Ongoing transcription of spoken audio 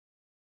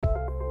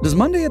Does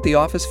Monday at the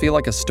office feel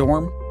like a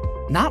storm?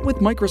 Not with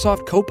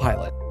Microsoft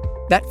Copilot.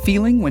 That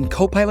feeling when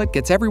Copilot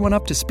gets everyone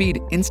up to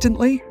speed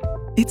instantly?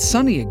 It's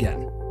sunny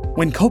again.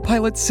 When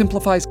Copilot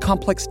simplifies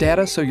complex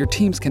data so your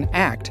teams can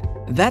act,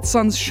 that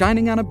sun's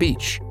shining on a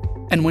beach.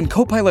 And when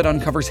Copilot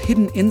uncovers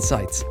hidden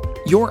insights,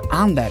 you're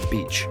on that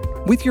beach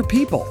with your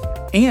people,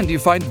 and you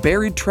find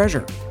buried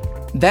treasure.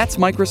 That's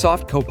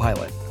Microsoft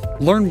Copilot.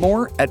 Learn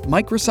more at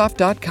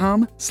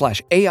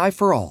Microsoft.com/AI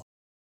for all.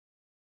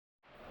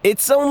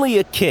 It's only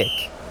a kick,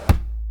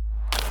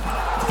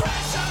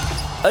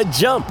 a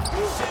jump,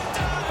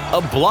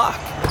 a block.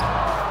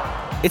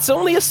 It's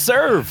only a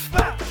serve.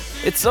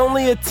 It's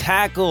only a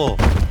tackle,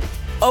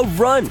 a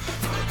run.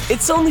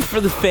 It's only for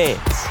the fans.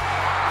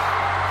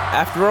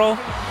 After all,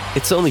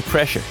 it's only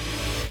pressure.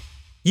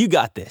 You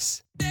got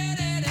this.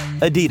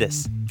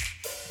 Adidas.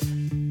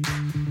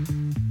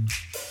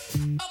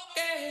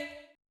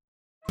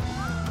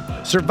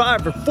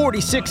 Survivor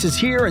 46 is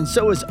here, and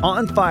so is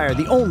On Fire,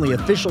 the only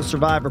official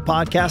Survivor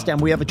podcast, and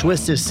we have a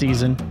twist this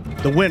season.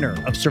 The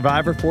winner of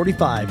Survivor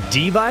 45,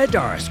 Dee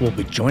Valladares, will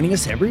be joining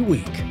us every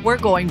week. We're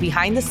going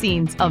behind the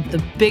scenes of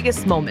the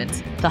biggest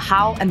moments, the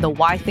how and the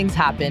why things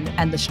happen,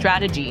 and the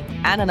strategy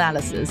and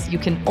analysis you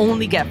can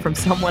only get from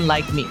someone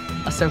like me,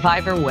 a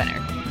Survivor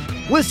winner.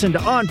 Listen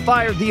to On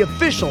Fire, the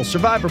official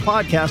Survivor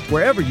podcast,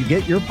 wherever you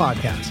get your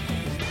podcasts.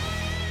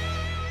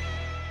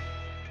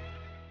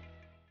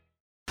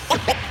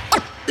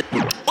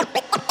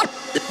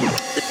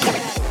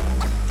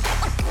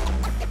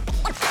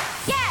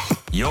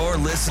 You're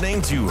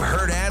listening to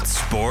Hurrdat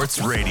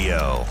Sports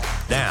Radio.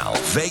 Now,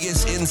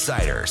 Vegas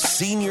insider,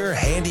 senior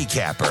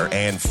handicapper,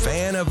 and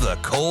fan of the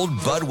cold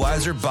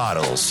Budweiser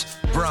bottles,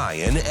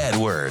 Brian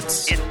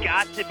Edwards. It's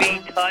got to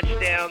be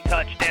touchdown,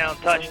 touchdown,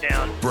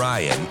 touchdown.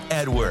 Brian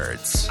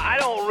Edwards. I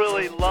don't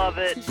really love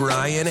it.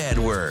 Brian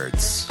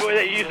Edwards. Were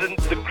they using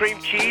the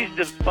cream cheese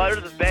to butter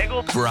the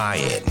bagel?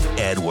 Brian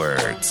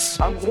Edwards.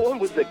 I'm going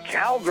with the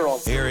cowgirl.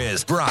 Here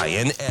is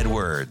Brian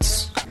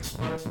Edwards.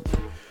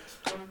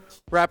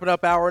 Wrapping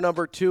up hour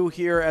number 2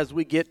 here as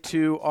we get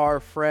to our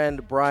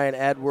friend Brian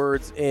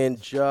Edwards in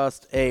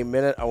just a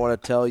minute. I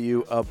want to tell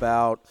you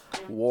about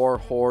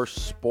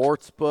Warhorse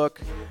Sportsbook.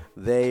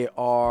 They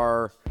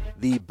are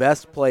the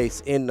best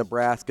place in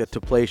Nebraska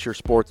to place your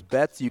sports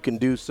bets. You can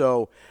do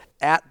so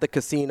at the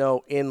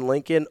casino in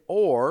Lincoln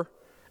or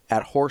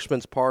at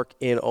Horseman's Park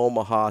in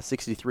Omaha,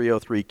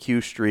 6303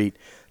 Q Street.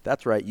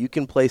 That's right. You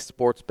can place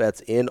sports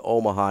bets in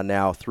Omaha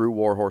now through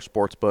Warhorse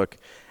Sportsbook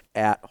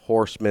at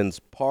Horseman's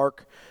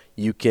Park.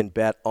 You can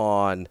bet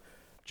on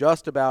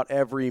just about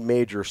every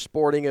major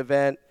sporting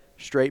event,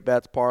 straight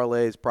bets,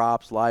 parlays,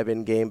 props, live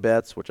in-game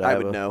bets, which I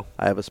would know.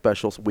 I have a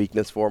special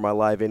weakness for my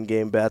live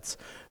in-game bets.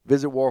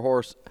 Visit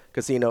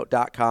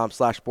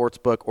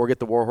warhorsecasino.com/sportsbook or get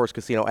the Warhorse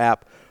Casino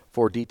app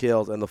for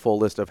details and the full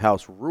list of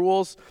house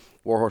rules.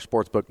 Warhorse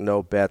Sportsbook,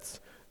 no bets,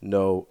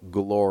 no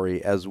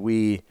glory. As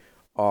we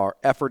are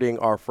efforting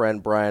our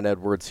friend Brian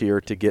Edwards here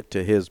to get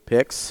to his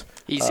picks.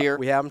 He's here.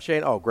 We have him,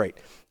 Shane? Oh, great.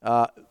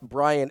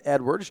 Brian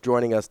Edwards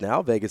joining us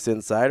now, Vegas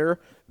Insider.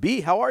 B,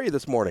 how are you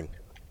this morning?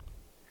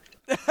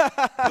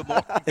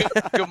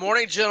 Good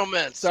morning,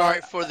 gentlemen.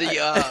 Sorry for the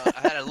I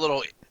had a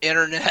little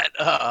internet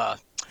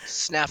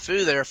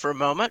snafu there for a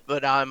moment,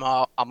 but I'm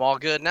all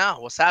good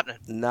now. What's happening?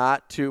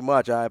 Not too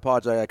much. I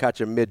apologize. I caught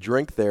you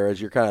mid-drink there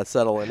as you're kind of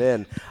settling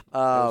in. That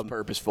was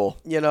purposeful.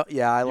 You know,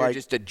 yeah, You're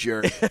just a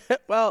jerk.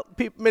 Well,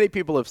 many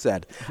people have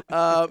said.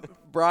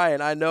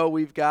 Brian, I know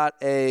we've got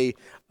a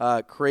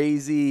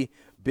crazy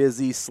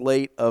busy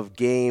slate of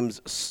games,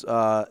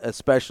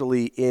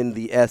 especially in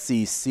the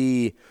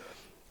SEC.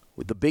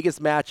 With the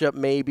biggest matchup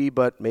maybe,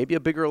 but maybe a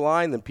bigger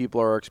line than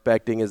people are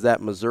expecting is that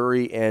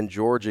Missouri and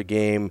Georgia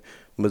game.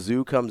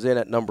 Mizzou comes in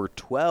at number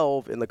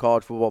 12 in the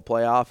college football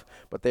playoff,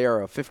 but they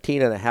are a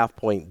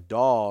 15.5-point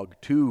dog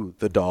to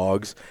the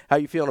Dogs. How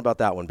you feeling about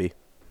that one, B?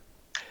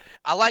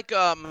 I like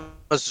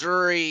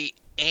Missouri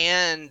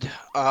and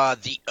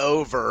the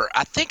over.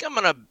 I think I'm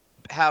going to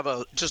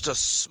have just a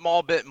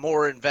small bit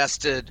more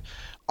invested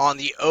on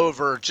the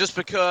over just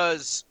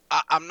because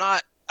I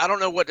don't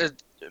know what to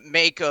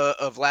make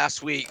of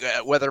last week,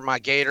 whether my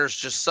Gators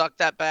just sucked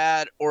that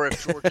bad or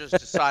if Georgia's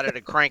decided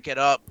to crank it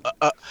up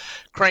a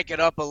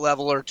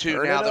level or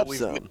two now that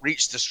we've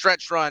reached the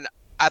stretch run.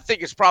 I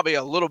think it's probably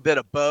a little bit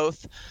of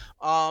both,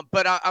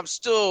 but I'm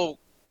still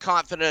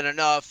confident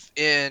enough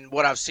in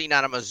what I've seen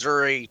out of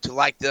Missouri to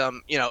like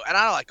them, and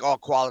I like all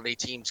quality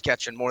teams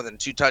catching more than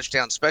 2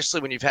 touchdowns,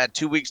 especially when you've had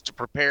 2 weeks to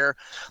prepare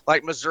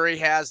like Missouri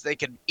has. They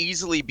could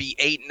easily be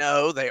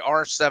 8-0. They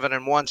are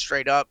 7-1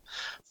 straight up,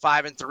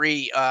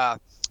 5-3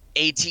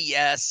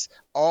 ATS.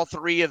 All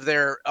 3 of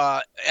their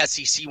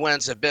SEC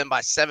wins have been by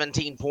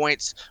 17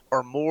 points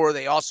or more.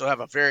 They also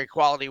have a very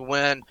quality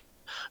win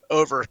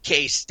over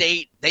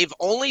K-State. They've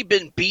only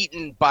been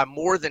beaten by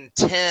more than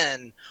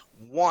 10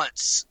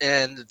 once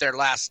in their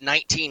last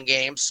 19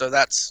 games, so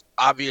that's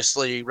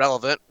obviously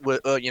relevant with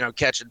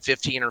catching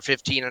 15 or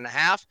 15 and a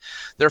half.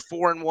 They're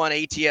 4-1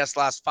 ATS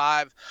last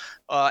 5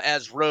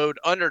 as road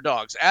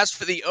underdogs. As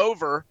for the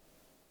over,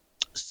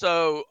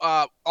 so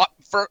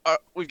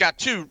we've got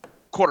two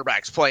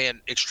quarterbacks playing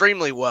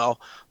extremely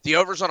well. The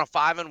over's on a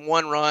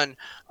 5-1 run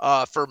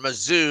for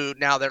Mizzou.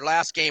 Now, their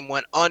last game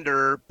went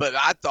under, but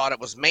I thought it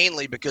was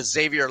mainly because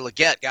Xavier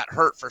Legette got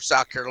hurt for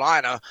South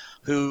Carolina,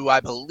 who I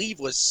believe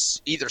was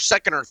either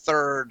second or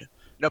third.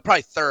 No,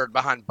 probably third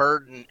behind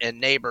Burden and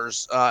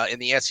Neighbors in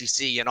the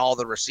SEC in all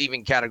the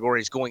receiving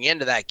categories going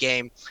into that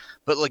game.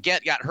 But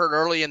Legette got hurt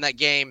early in that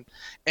game.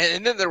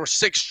 And then there were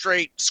 6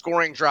 straight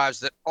scoring drives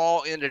that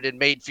all ended in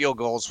made field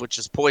goals, which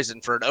is poison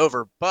for an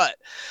over. But,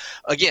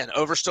 again,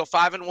 over still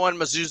 5-1,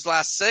 Mizzou's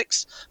last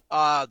 6.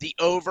 The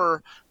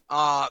over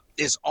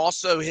is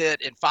also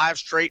hit in 5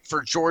 straight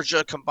for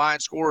Georgia,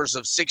 combined scores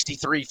of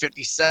 63,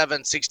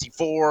 57,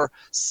 64,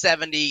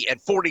 70,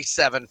 and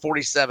 47.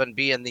 47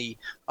 being the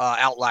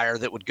outlier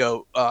that would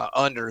go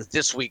under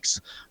this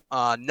week's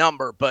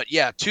number. But,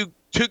 yeah, two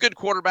good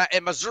quarterbacks.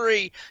 And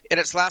Missouri, in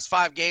its last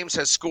 5 games,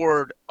 has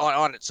scored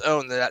on its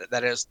own.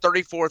 That is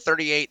 34,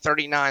 38,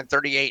 39,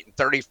 38, and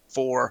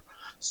 34.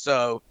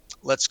 So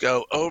let's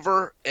go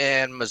over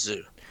and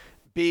Mizzou.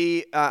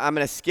 I'm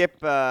going to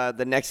skip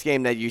the next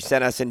game that you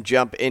sent us and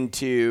jump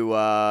into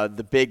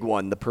the big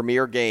one, the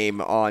premier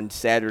game on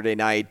Saturday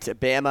night,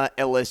 Bama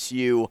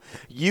LSU.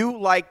 You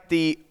like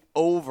the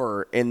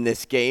over in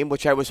this game,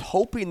 which I was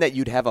hoping that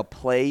you'd have a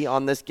play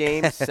on this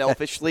game.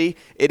 Selfishly,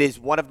 it is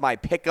one of my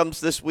pick'ems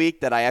this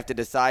week that I have to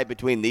decide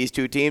between these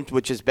two teams,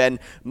 which has been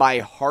my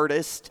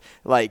hardest,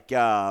 pick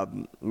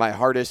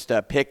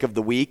of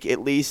the week,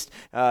 at least,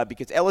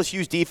 because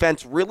LSU's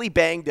defense really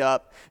banged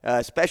up,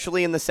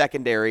 especially in the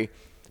secondary.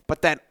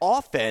 But that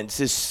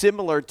offense is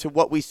similar to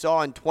what we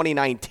saw in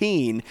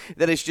 2019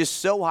 that is just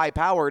so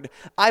high-powered.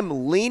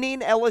 I'm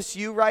leaning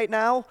LSU right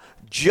now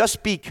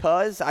just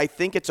because I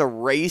think it's a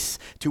race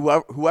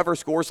to whoever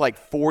scores like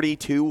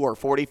 42 or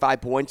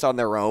 45 points on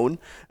their own.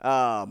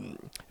 And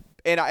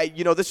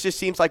this just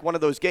seems like one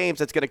of those games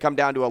that's going to come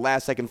down to a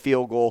last-second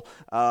field goal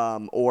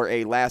or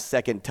a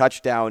last-second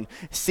touchdown.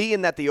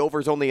 Seeing that the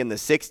over's only in the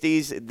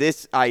 60s,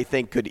 this, I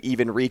think, could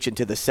even reach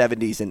into the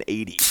 70s and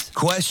 80s.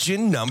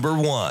 Question number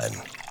 1.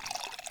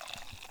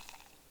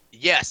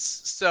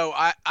 Yes, so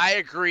I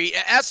agree.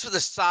 As for the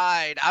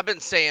side, I've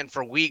been saying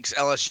for weeks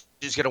LSU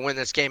is going to win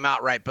this game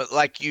outright. But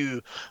like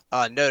you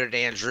noted,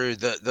 Andrew,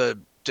 the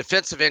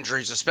defensive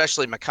injuries,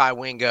 especially Mekhi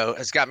Wingo,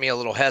 has got me a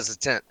little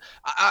hesitant.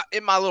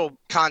 In my little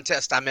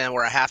contest I'm in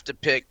where I have to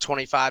pick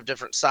 25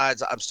 different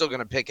sides, I'm still going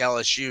to pick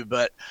LSU,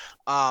 but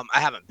I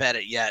haven't bet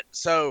it yet.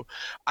 So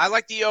I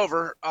like the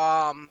over.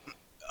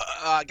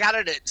 Got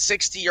it at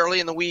 60 early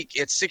in the week.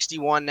 It's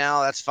 61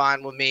 now. That's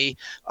fine with me.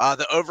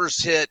 The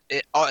over's hit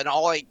in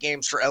all 8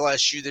 games for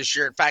LSU this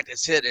year. In fact,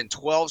 it's hit in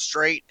 12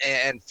 straight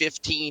and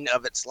 15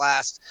 of its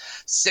last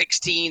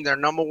 16. They're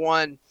number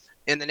 1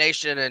 in the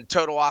nation in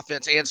total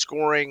offense and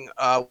scoring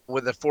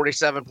with a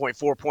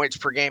 47.4 points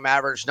per game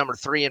average, number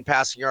 3 in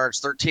passing yards,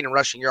 13 in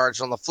rushing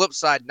yards. On the flip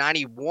side,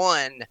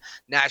 91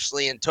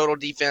 nationally in total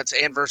defense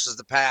and versus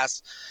the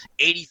pass,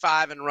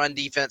 85 in run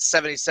defense,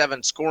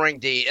 77 scoring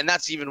D, and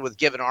that's even with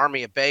giving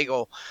Army a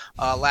bagel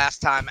last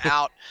time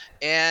out.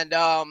 And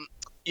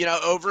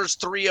over's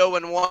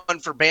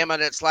 3-0-1 for Bama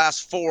in its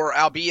last 4,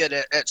 albeit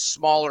at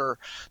smaller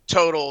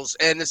totals.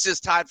 And this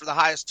is tied for the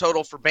highest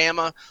total for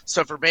Bama.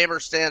 So for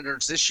Bama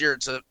standards this year,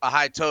 it's a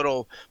high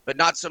total, but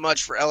not so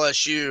much for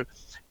LSU.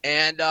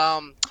 And,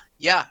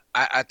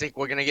 I think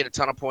we're going to get a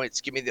ton of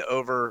points. Give me the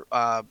over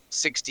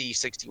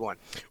 60-61.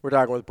 We're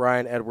talking with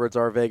Brian Edwards,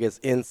 our Vegas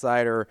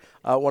insider.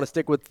 I want to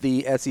stick with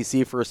the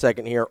SEC for a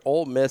second here.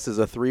 Ole Miss is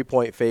a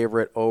 3-point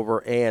favorite over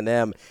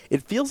A&M.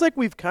 It feels like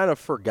we've kind of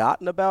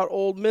forgotten about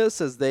Ole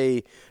Miss as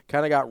they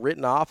kind of got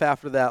written off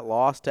after that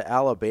loss to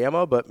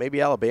Alabama, but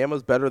maybe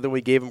Alabama's better than we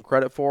gave them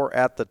credit for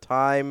at the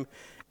time.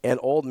 And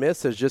Ole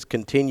Miss has just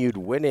continued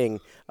winning.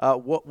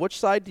 Which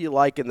side do you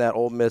like in that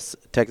Ole Miss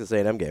Texas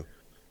A&M game?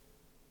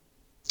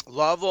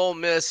 Love Ole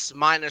Miss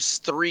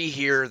 -3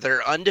 here.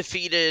 They're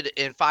undefeated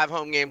in 5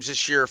 home games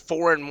this year,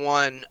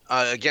 4-1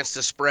 against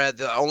the spread.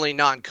 The only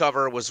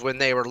non-cover was when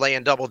they were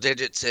laying double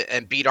digits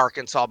and beat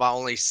Arkansas by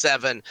only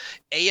 7.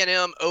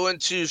 A&M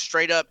 0-2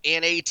 straight up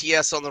and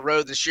ATS on the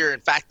road this year. In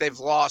fact, they've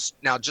lost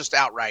now just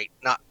outright.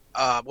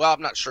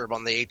 I'm not sure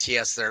on the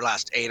ATS their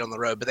last 8 on the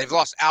road, but they've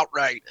lost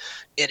outright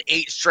in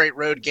 8 straight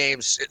road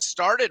games. It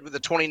started with a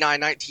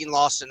 29-19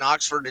 loss in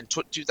Oxford in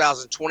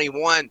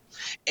 2021.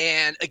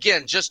 And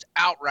again, just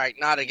outright,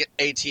 not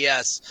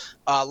ATS.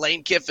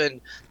 Lane Kiffin,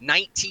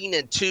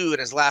 19-2 in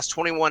his last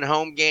 21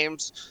 home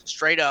games,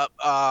 straight up.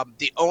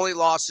 The only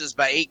losses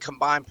by 8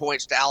 combined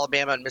points to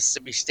Alabama and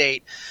Mississippi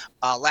State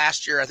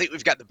last year. I think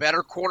we've got the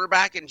better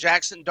quarterback in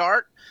Jackson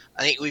Dart.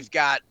 I think we've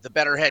got the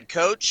better head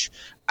coach.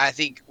 I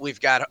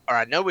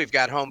know we've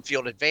got home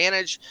field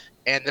advantage,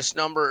 and this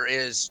number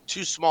is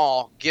too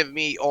small. Give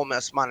me Ole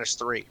Miss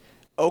 -3.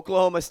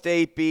 Oklahoma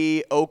State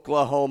beat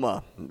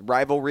Oklahoma.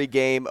 Rivalry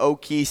game.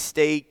 Okie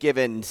State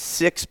given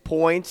 6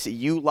 points.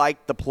 You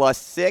like the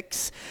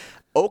 +6.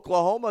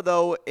 Oklahoma,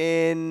 though,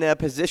 in a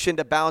position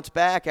to bounce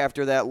back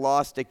after that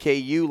loss to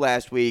KU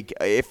last week.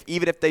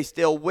 Even if they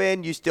still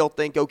win, you still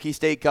think Okie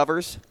State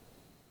covers?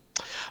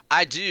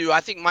 I do.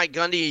 I think Mike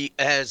Gundy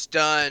has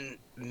done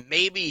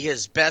maybe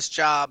his best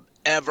job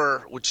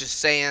ever, which is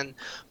saying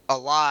a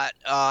lot.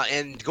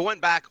 And going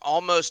back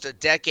almost a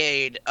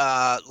decade,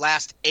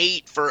 last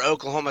 8 for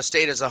Oklahoma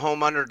State as a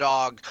home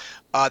underdog.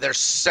 They're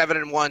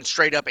 7-1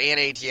 straight up and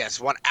ATS,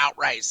 won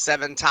outright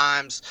 7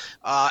 times.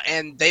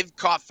 And they've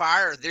caught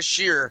fire this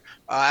year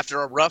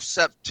after a rough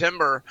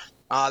September.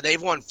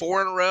 They've won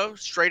 4 in a row,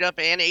 straight up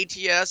and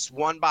ATS,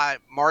 won by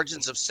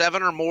margins of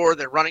 7 or more.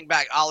 Their running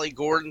back, Ollie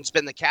Gordon's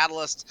been the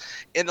catalyst.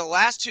 In the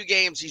last 2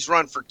 games, he's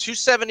run for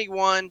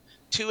 271,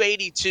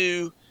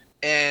 282,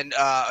 and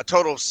a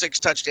total of 6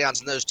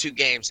 touchdowns in those 2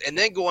 games. And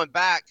then going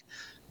back,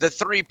 the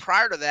 3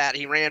 prior to that,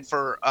 he ran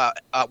for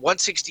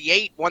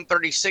 168,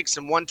 136,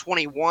 and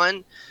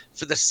 121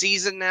 for the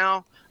season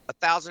now.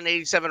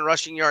 1,087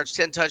 rushing yards,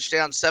 10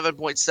 touchdowns,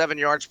 7.7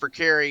 yards per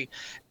carry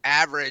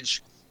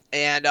average.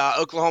 And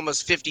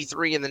Oklahoma's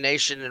 53 in the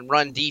nation in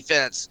run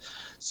defense.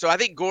 So I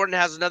think Gordon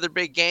has another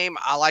big game.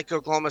 I like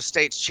Oklahoma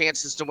State's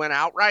chances to win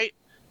outright.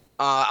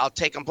 I'll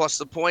take them plus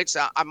the points.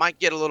 I might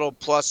get a little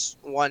plus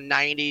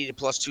 190 to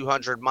plus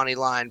 200 money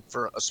line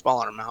for a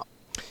smaller amount.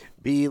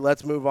 B,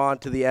 let's move on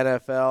to the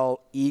NFL.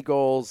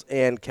 Eagles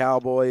and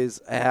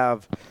Cowboys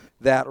have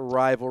that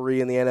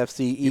rivalry in the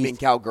NFC East. You mean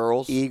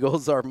Cowgirls?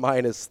 Eagles are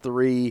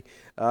 -3.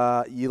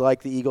 You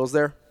like the Eagles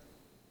there?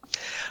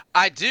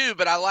 I do,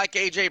 but I like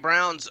A.J.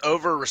 Brown's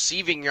over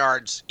receiving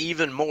yards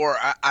even more.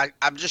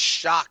 I'm just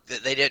shocked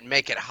that they didn't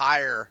make it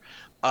higher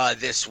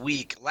this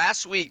week.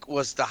 Last week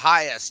was the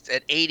highest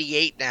at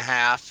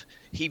 88.5.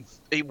 He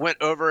went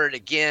over it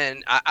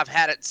again. I've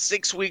had it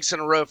 6 weeks in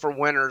a row for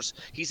winners.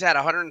 He's had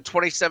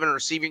 127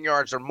 receiving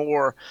yards or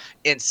more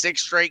in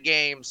 6 straight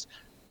games.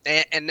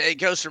 And it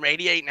goes from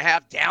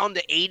 88.5 down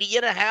to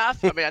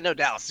 80.5. I mean, I know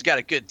Dallas has got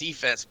a good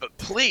defense, but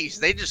please,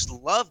 they just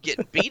love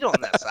getting beat on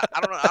this. I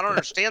don't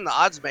understand the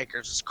odds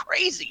makers. It's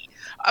crazy.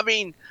 I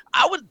mean,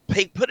 I would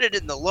put it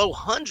in the low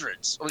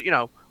hundreds,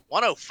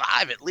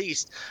 105 at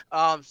least.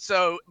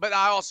 But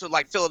I also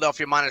like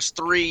Philadelphia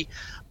 -3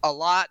 a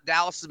lot.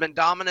 Dallas has been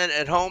dominant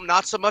at home,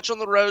 not so much on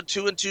the road.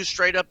 2-2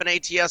 straight up in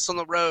ATS on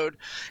the road,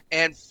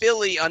 and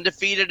Philly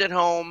undefeated at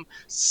home.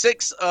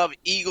 6 of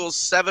Eagles'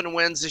 7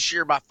 wins this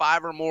year by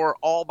 5 or more,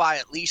 all by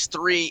at least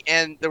 3.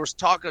 And there was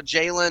talk of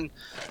Jalen,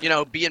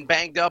 being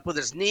banged up with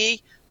his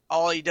knee.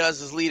 All he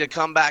does is lead a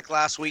comeback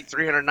last week,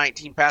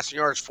 319 passing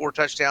yards, 4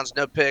 touchdowns,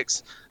 no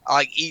picks. I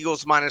like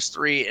Eagles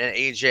 -3 and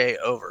AJ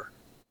over.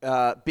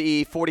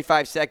 B,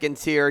 45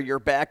 seconds here. You're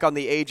back on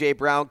the A.J.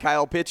 Brown,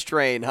 Kyle Pitts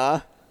train,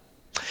 huh?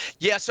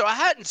 Yeah, so I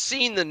hadn't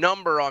seen the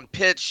number on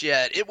Pitts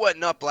yet. It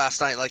wasn't up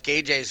last night like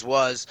AJ's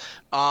was.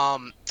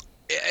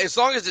 As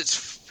long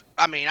as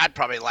I'd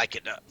probably like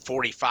it at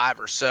 45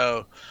 or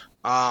so.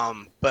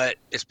 But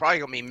it's probably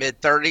going to be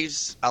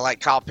mid-30s. I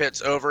like Kyle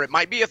Pitts over. It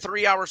might be a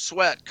 3-hour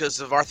sweat because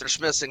of Arthur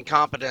Smith's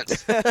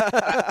incompetence.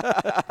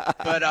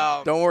 But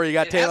don't worry, you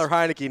got Taylor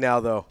Heineke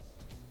now, though.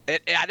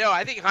 I know.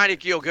 I think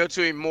Heineke will go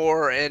to him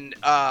more, and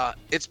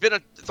it's been a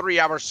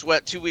 3-hour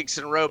sweat 2 weeks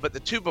in a row. But the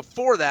 2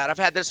 before that, I've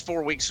had this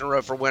 4 weeks in a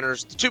row for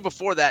winners. The 2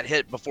 before that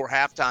hit before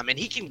halftime, and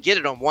he can get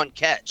it on 1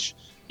 catch,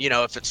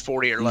 if it's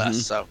 40 or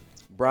less. So,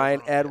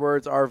 Brian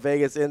Edwards, our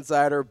Vegas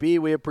insider. B,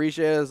 we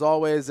appreciate it as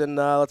always, and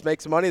let's make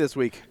some money this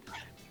week.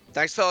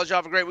 Thanks, fellas. Y'all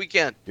have a great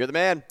weekend. You're the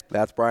man.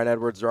 That's Brian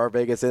Edwards, our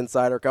Vegas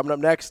insider. Coming up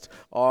next,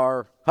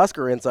 our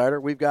Husker insider.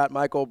 We've got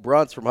Michael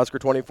Bruntz from Husker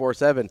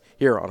 24/7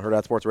 here on Herd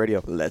Out Sports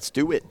Radio. Let's do it.